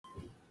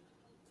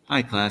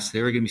Hi class,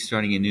 today we're going to be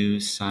starting a new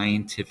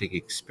scientific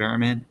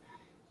experiment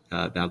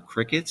about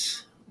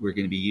crickets. We're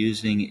going to be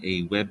using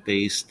a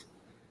web-based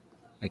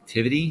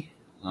activity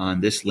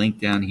on this link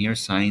down here,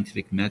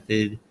 Scientific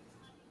Method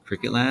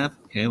Cricket Lab.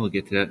 Okay, we'll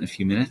get to that in a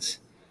few minutes.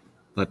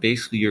 But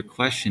basically your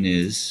question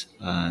is,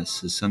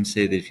 so some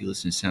say that if you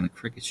listen to the sound of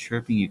crickets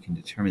chirping, you can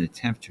determine the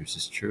temperature. Is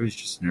this true? It's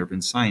just an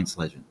urban science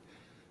legend.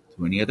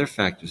 Do any other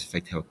factors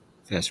affect how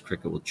fast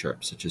cricket will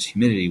chirp, such as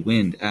humidity,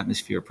 wind,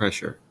 atmospheric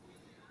pressure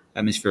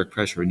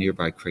of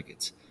nearby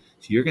crickets?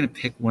 So you're going to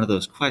pick one of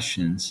those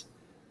questions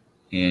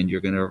and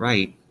you're going to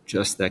write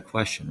just that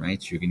question,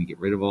 right? So you're going to get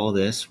rid of all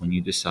this when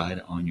you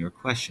decide on your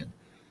question.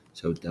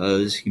 So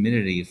does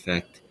humidity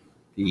affect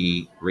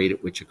the rate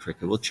at which a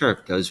cricket will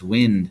chirp? Does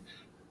wind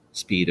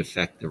speed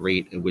affect the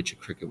rate at which a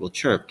cricket will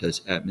chirp?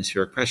 Does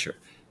atmospheric pressure?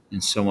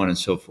 And so on and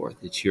so forth.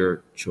 It's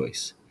your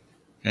choice,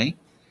 okay?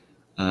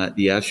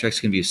 The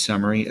abstract's going to be a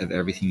summary of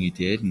everything you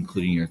did,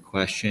 including your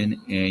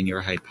question and your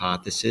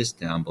hypothesis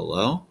down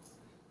below,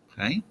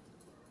 okay?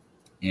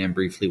 And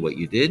briefly what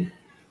you did.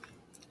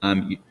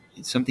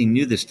 Something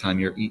new this time,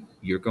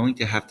 you're going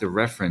to have to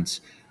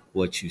reference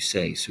what you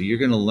say. So you're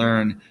going to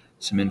learn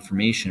some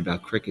information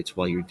about crickets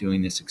while you're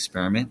doing this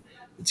experiment.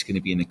 It's going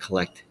to be in the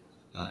collect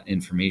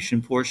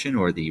information portion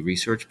or the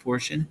research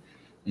portion.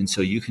 And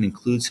so you can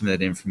include some of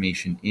that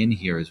information in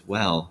here as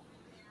well,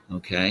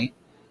 okay?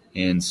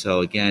 And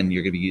so again,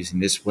 you're going to be using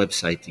this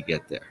website to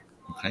get there.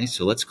 Okay,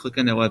 so let's click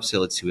on that website.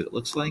 Let's see what it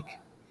looks like.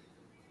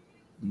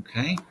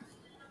 Okay.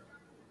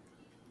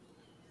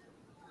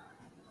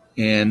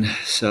 And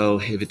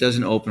so if it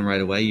doesn't open right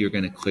away, you're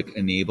going to click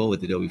Enable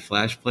with Adobe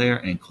Flash Player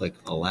and click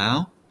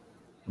Allow.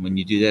 And when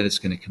you do that, it's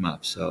going to come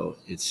up. So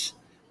it's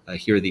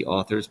here are the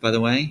authors, by the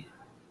way.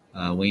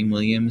 Wayne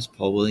Williams,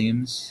 Paul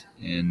Williams,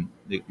 and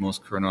the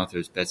most current author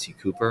is Betsy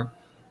Cooper,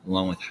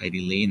 along with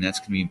Heidi Lee. And that's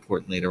going to be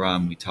important later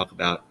on when we talk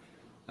about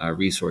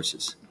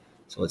resources.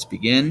 So let's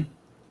begin.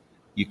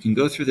 You can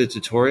go through the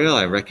tutorial.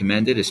 I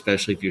recommend it,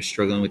 especially if you're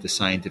struggling with the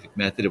scientific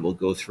method. It will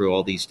go through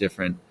all these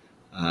different,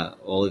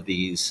 all of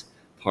these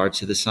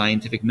parts of the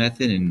scientific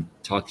method and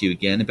talk to you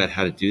again about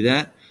how to do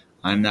that.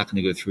 I'm not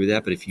going to go through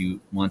that, but if you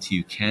want to,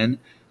 you can.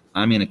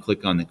 I'm going to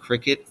click on the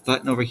cricket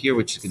button over here,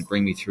 which is going to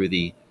bring me through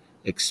the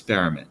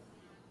experiment.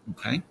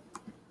 Okay.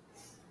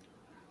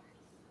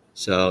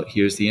 So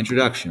here's the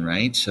introduction,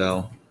 right?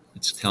 So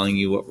it's telling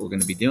you what we're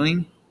going to be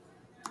doing.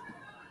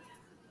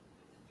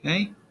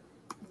 Okay,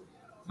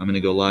 I'm going to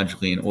go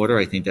logically in order.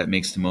 I think that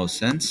makes the most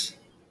sense.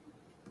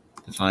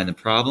 Define the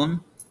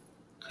problem.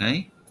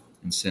 Okay,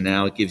 and so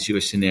now it gives you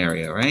a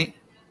scenario, right?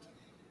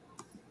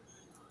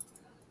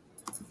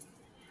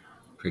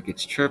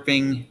 Crickets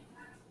chirping.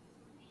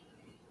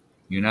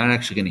 You're not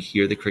actually going to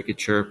hear the cricket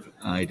chirp.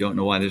 I don't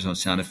know why there's no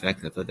sound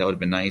effect. I thought that would have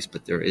been nice,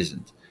 but there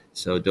isn't.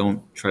 So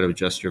don't try to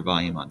adjust your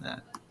volume on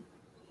that.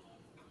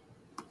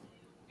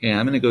 Okay,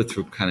 I'm going to go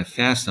through kind of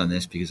fast on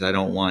this because I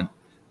don't want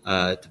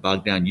to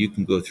bog down. You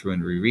can go through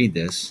and reread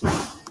this,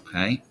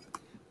 okay?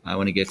 I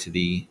want to get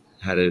to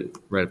how to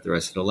write up the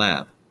rest of the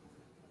lab.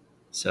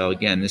 So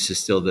again, this is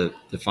still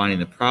defining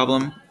the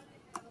problem.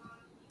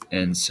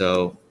 And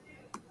so,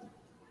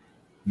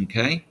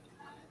 okay,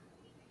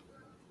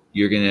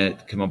 you're going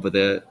to come up with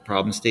a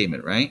problem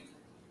statement, right?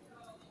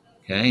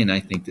 Okay, and I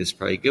think this is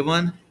probably a good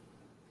one.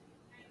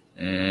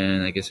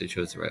 And I guess I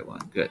chose the right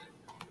one. Good.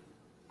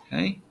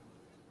 Okay.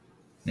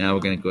 Now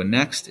we're going to go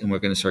next, and we're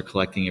going to start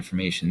collecting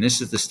information.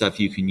 This is the stuff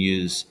you can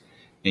use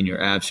in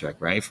your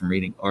abstract, right? From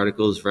reading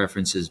articles,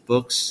 references,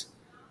 books,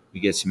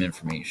 we get some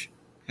information,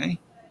 okay?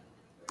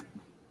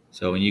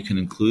 So when you can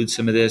include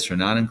some of this or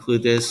not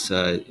include this,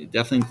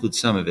 definitely include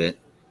some of it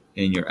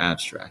in your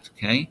abstract,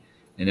 okay?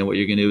 And then what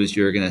you're going to do is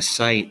you're going to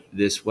cite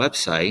this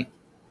website,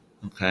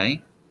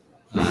 okay,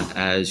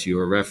 as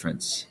your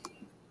reference,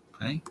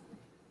 okay?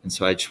 And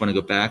so I just want to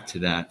go back to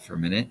that for a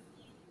minute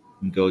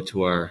and go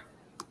to our...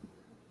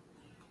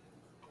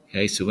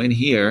 Okay, so in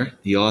here,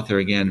 the author,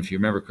 again, if you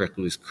remember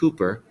correctly, was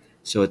Cooper.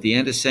 So at the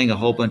end of saying a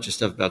whole bunch of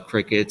stuff about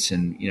crickets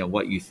and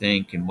what you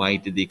think and why you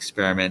did the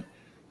experiment,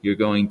 you're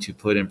going to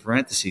put in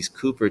parentheses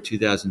Cooper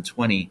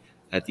 2020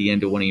 at the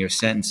end of one of your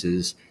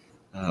sentences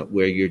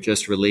where you're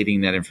just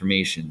relating that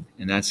information.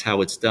 And that's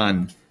how it's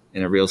done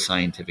in a real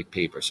scientific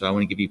paper. So I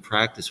want to give you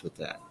practice with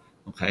that.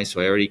 Okay,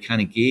 so I already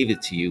kind of gave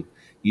it to you.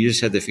 You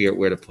just have to figure out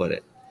where to put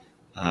it.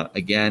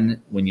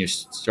 Again, when you're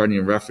starting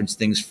to reference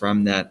things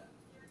from that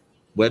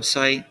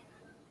website,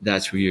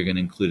 that's where you're going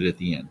to include it at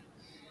the end.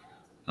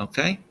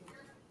 Okay,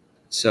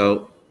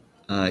 so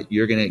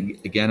you're going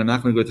to, again, I'm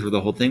not going to go through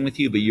the whole thing with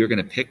you, but you're going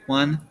to pick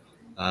one.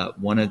 You're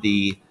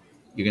going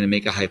to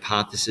make a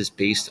hypothesis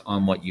based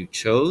on what you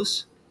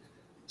chose.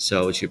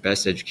 So it's your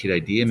best educated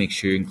idea. Make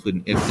sure you include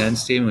an if-then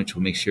statement, which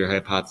will make sure your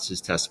hypothesis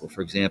is testable.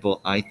 For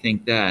example, I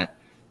think that,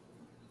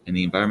 and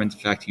the environmental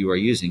factor you are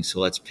using,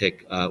 so let's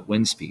pick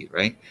wind speed,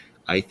 right?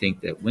 I think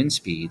that wind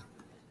speed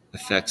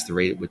affects the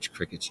rate at which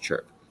crickets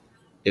chirp.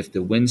 If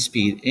the wind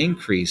speed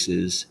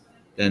increases,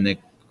 then the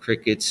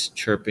cricket's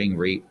chirping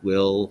rate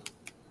will,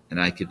 and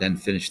I could then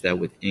finish that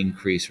with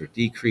increase or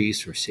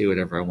decrease or say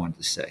whatever I wanted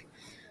to say.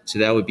 So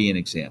that would be an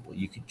example.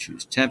 You could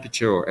choose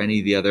temperature or any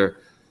of the other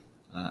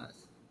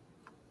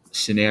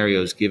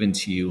scenarios given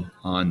to you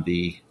on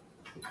the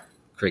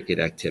Cricut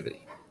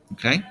activity.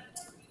 Okay?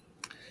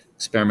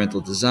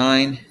 Experimental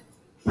design.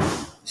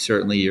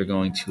 Certainly you're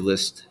going to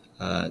list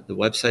the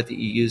website that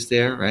you use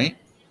there, right?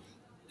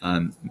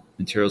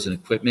 Materials and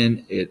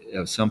equipment.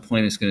 At some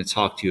point it's going to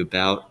talk to you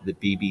about the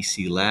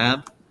BBC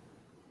lab.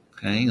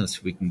 Okay, let's see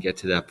if we can get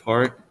to that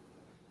part.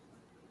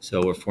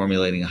 So we're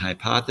formulating a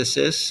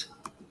hypothesis.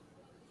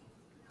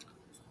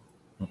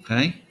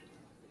 Okay.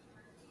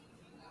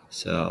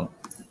 So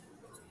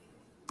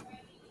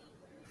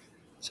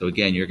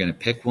again, you're going to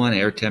pick one: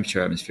 air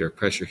temperature, atmospheric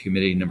pressure,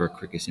 humidity, number of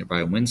crickets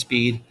nearby, wind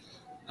speed.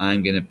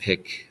 I'm going to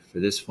pick, for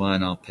this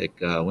one, I'll pick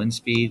wind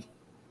speed.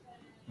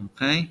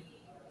 Okay.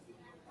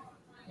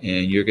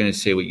 And you're going to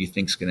say what you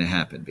think is going to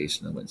happen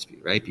based on the wind speed,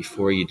 right?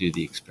 Before you do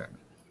the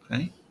experiment.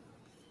 Okay.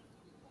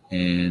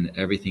 And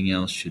everything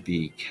else should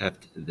be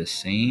kept the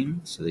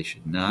same, so they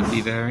should not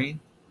be varied.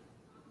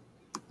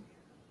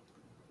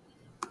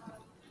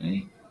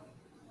 Okay.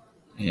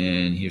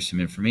 And here's some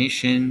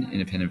information: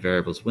 independent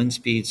variables, wind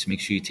speed. So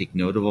make sure you take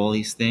note of all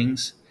these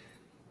things.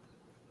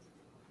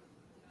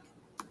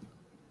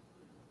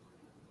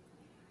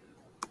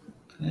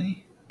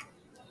 Okay.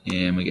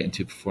 And we get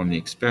into perform the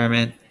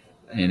experiment,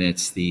 and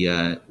it's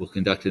the we'll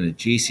conduct in the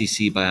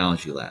GCC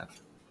biology lab,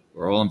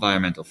 where all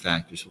environmental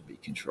factors will be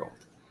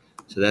controlled.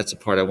 So that's the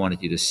part I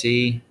wanted you to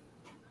see.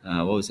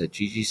 What was that?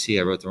 GGC?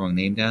 I wrote the wrong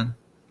name down.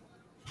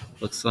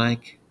 Looks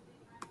like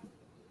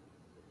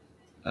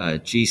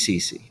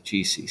GCC.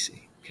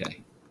 GCC.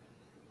 Okay.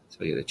 So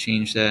I got to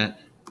change that.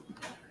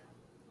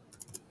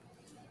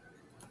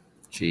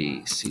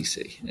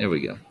 GCC. There we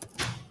go.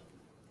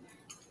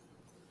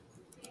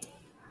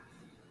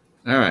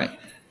 All right.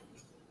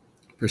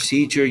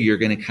 Procedure, you're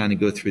going to kind of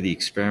go through the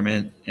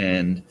experiment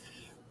and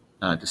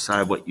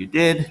decide what you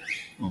did.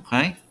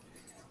 Okay.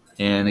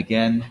 And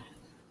again,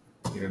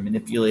 your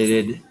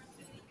manipulated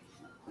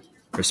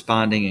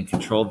responding and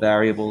controlled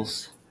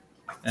variables.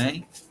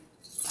 Okay.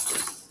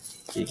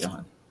 Keep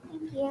going.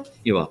 Thank you.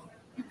 You're welcome.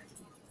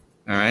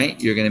 All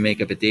right. You're going to make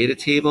up a data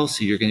table.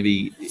 So you're going to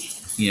be,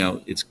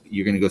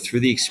 you're going to go through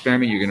the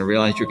experiment. You're going to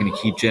realize you're going to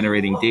keep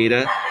generating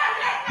data.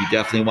 You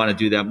definitely want to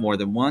do that more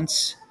than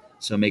once.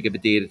 So make up a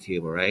data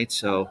table, right?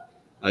 So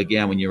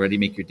again, when you're ready to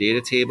make your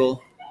data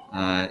table,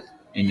 in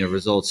your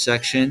results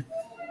section,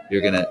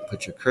 you're going to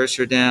put your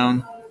cursor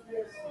down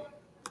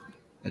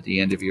at the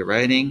end of your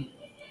writing.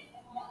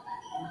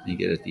 You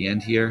get at the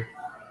end here.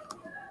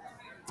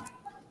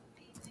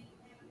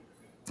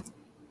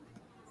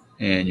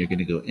 And you're going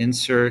to go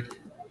insert.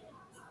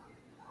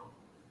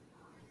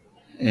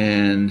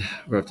 And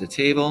we're up to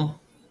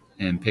table.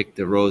 And pick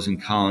the rows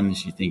and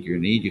columns you think you're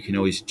going to need. You can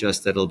always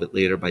adjust that a little bit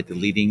later by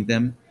deleting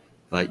them.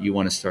 But you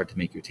want to start to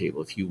make your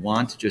table. If you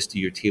want to just do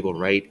your table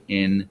right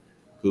in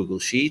Google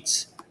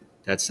Sheets,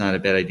 that's not a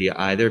bad idea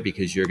either,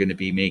 because you're going to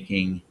be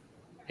making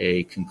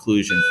a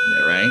conclusion from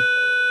there, right?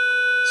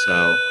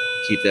 So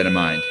keep that in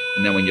mind.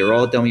 And then when you're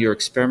all done with your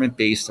experiment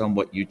based on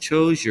what you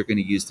chose, you're going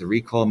to use the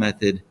recall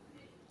method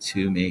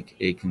to make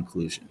a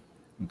conclusion,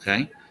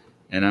 okay?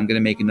 And I'm going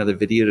to make another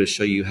video to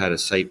show you how to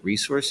cite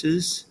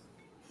resources.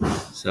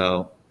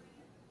 So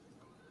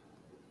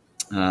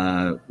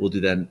we'll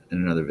do that in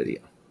another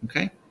video,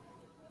 okay?